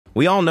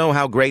We all know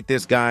how great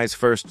this guy's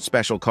first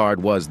special card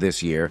was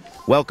this year.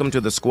 Welcome to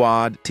the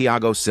squad,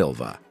 Thiago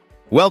Silva.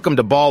 Welcome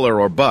to Baller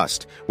or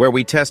Bust, where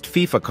we test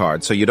FIFA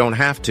cards so you don't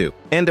have to.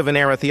 End of an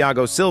era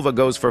Thiago Silva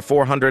goes for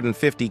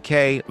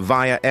 450k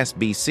via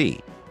SBC.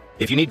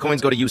 If you need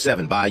coins, go to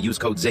U7. Use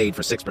code ZADE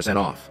for 6%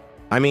 off.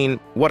 I mean,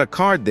 what a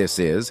card this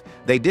is.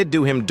 They did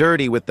do him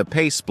dirty with the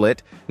pace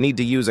split, need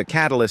to use a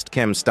catalyst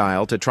chem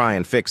style to try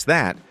and fix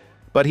that,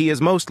 but he is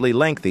mostly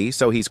lengthy,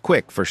 so he's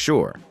quick for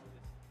sure.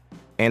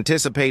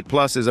 Anticipate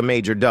Plus is a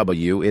major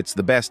W, it's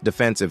the best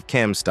defensive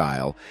chem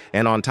style,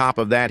 and on top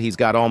of that he's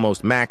got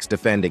almost max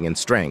defending and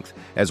strength,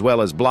 as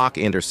well as block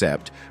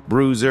intercept,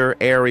 bruiser,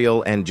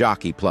 aerial, and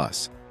jockey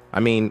plus.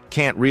 I mean,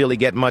 can't really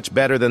get much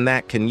better than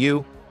that, can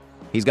you?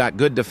 He's got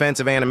good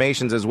defensive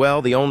animations as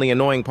well. The only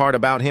annoying part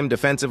about him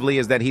defensively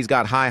is that he's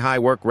got high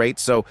work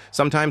rates, so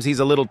sometimes he's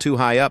a little too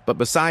high up, but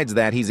besides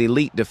that, he's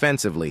elite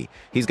defensively.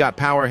 He's got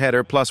power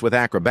header plus with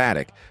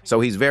acrobatic, so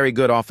he's very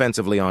good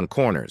offensively on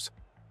corners.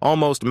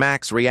 Almost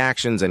max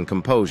reactions and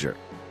composure.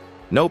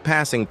 No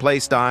passing play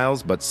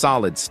styles, but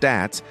solid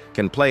stats,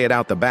 can play it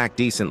out the back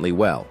decently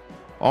well.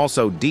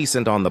 Also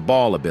decent on the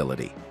ball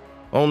ability.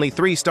 Only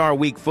 3-star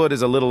weak foot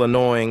is a little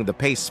annoying, the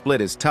pace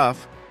split is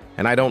tough,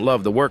 and I don't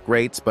love the work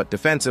rates, but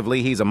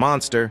defensively he's a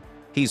monster.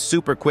 He's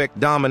super quick,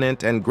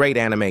 dominant, and great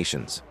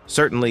animations.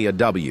 Certainly a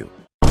W.